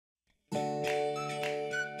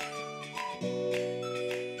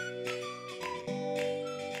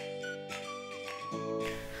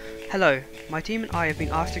Hello, my team and I have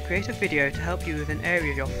been asked to create a video to help you with an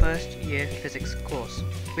area of your first year physics course.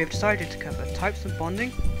 We have decided to cover types of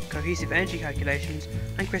bonding, cohesive energy calculations,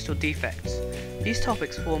 and crystal defects. These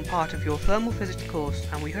topics form part of your thermal physics course,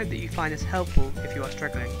 and we hope that you find this helpful if you are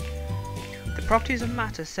struggling. The properties of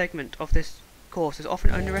matter segment of this course is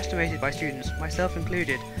often underestimated by students, myself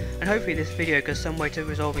included, and hopefully this video goes some way to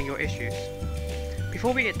resolving your issues.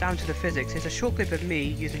 Before we get down to the physics, here's a short clip of me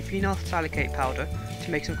using phenol phthalate powder to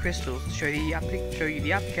make some crystals to show you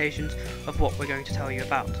the applications of what we're going to tell you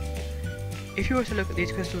about. If you were to look at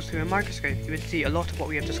these crystals through a microscope, you would see a lot of what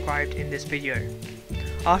we have described in this video.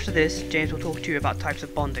 After this, James will talk to you about types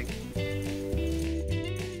of bonding.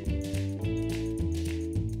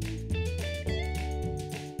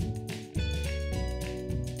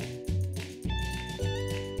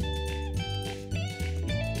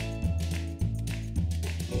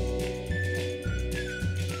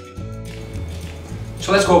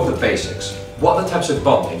 So let's go over the basics. What are the types of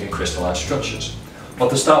bonding in crystalline structures? Well,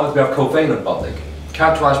 to start with, we have covalent bonding,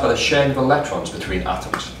 characterised by the sharing of electrons between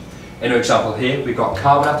atoms. In our example here, we've got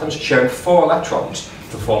carbon atoms sharing 4 electrons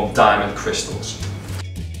to form diamond crystals.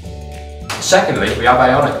 Secondly, we have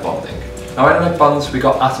ionic bonding. Now, ionic bonds, we've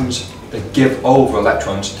got atoms that give over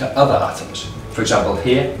electrons to other atoms. For example,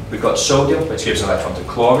 here, we've got sodium, which gives an electron to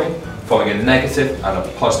chlorine, forming a negative and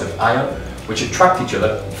a positive ion, which attract each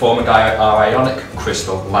other, forming our ionic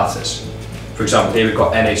crystal lattice. For example, here we've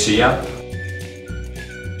got NaCl.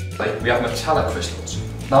 We have metallic crystals.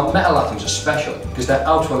 Now, metal atoms are special because their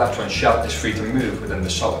outer electron shell is free to move within the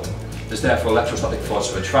solid. There's therefore electrostatic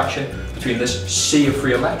force of attraction between this sea of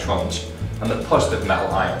free electrons and the positive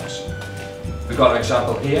metal ions. We've got an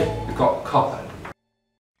example here, we've got copper.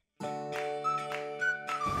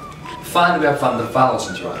 Finally, we have van der Waals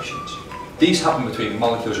interactions. These happen between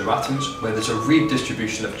molecules or atoms where there's a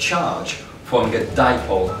redistribution of charge, forming a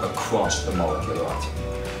dipole across the molecule or atom.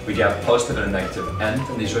 We get a positive and a negative end,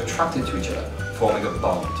 and these are attracted to each other, forming a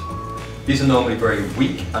bond. These are normally very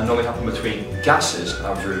weak and normally happen between gases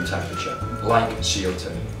at room temperature, like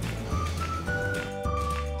CO2.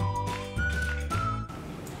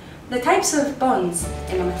 The types of bonds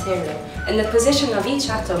in a material and the position of each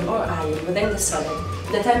atom or ion within the solid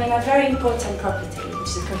determine a very important property, which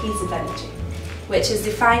is cohesive energy, which is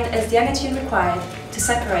defined as the energy required to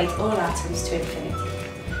separate all atoms to infinity.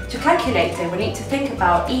 To calculate it, we need to think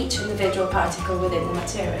about each individual particle within the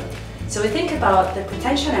material. So we think about the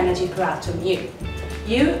potential energy per atom, U.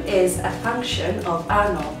 U is a function of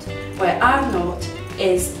R0, where R0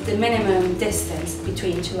 is the minimum distance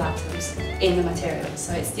between two atoms in the material,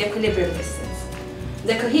 so it's the equilibrium distance.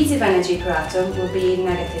 The cohesive energy per atom will be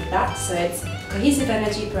negative that, so it's cohesive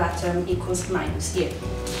energy per atom equals minus U.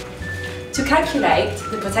 To calculate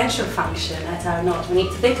the potential function at R0, we need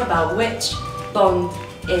to think about which bond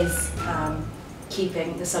is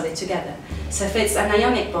keeping the solid together. So if it's an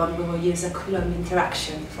ionic bond, we will use a Coulomb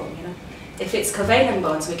interaction formula. If it's covalent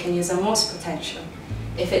bonds, we can use a Morse potential.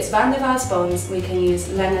 If it's van der Waals bonds, we can use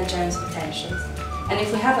Lennard-Jones potentials. And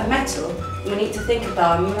if we have a metal, we need to think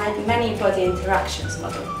about a many-body interactions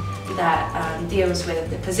model that deals with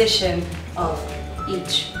the position of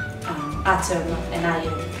each atom and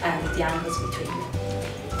ion and the angles between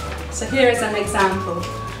them. So here is an example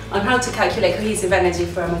on how to calculate cohesive energy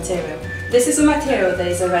for a material. This is a material that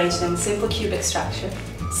is arranged in simple cubic structure.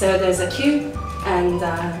 So there's a cube and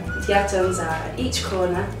the atoms are at each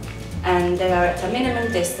corner and they are at a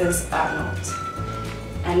minimum distance R0.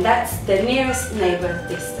 And that's the nearest neighbour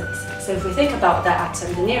distance. So if we think about that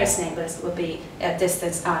atom, the nearest neighbours will be at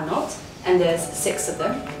distance R0, and there's 6 of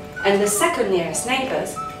them. And the second nearest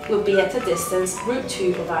neighbours will be at a distance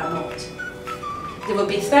 √2 of R0. There will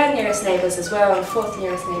be third nearest neighbours as well, and fourth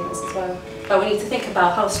nearest neighbours as well. But we need to think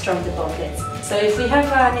about how strong the bond is. So if we have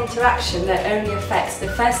an interaction that only affects the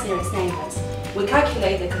first nearest neighbours, we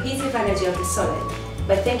calculate the cohesive energy of the solid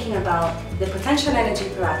by thinking about the potential energy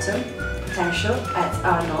per atom, potential at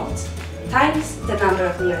R0, times the number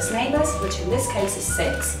of nearest neighbours, which in this case is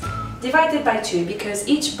 6, divided by 2 because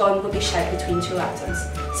each bond will be shared between two atoms.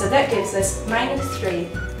 So that gives us minus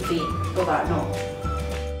 3V of R0.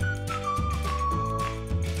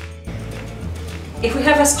 If we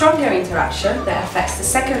have a stronger interaction that affects the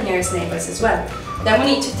second nearest neighbours as well, then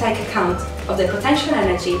we need to take account of the potential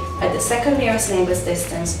energy at the second nearest neighbour's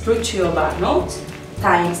distance √2 of R0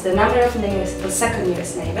 times the number of second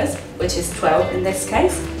nearest neighbours, which is 12 in this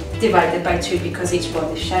case, divided by 2 because each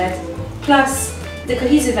bond is shared, plus the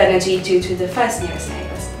cohesive energy due to the first nearest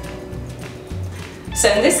neighbours. So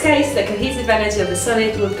in this case, the cohesive energy of the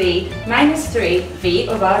solid would be minus 3V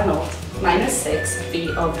of R0 minus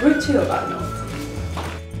 6V of √2 of R0.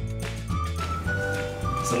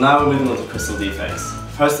 So now we're moving on to crystal defects.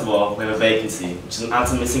 First of all, we have a vacancy, which is an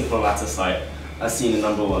atom missing from a lattice site, as seen in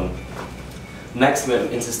number 1. Next, we have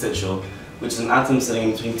an interstitial, which is an atom sitting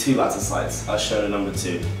in between 2 lattice sites, as shown in number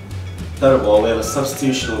 2. Third of all, we have a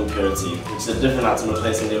substitutional impurity, which is a different atom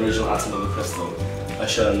replacing the original atom of the crystal, as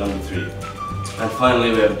shown in number 3. And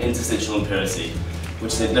finally, we have an interstitial impurity,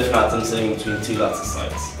 which is a different atom sitting in between 2 lattice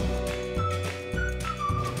sites.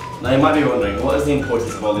 Now you might be wondering, what is the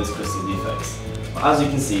importance of all these crystal defects? Well, as you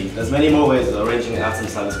can see, there's many more ways of arranging an atom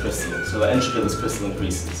inside this crystal, so the entropy of this crystal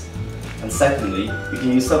increases. And secondly, we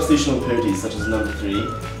can use substitutional impurities such as number 3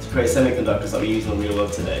 to create semiconductors that we use in the real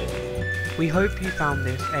world today. We hope you found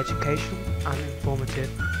this educational and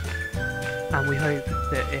informative, and we hope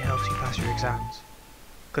that it helps you pass your exams.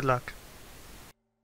 Good luck.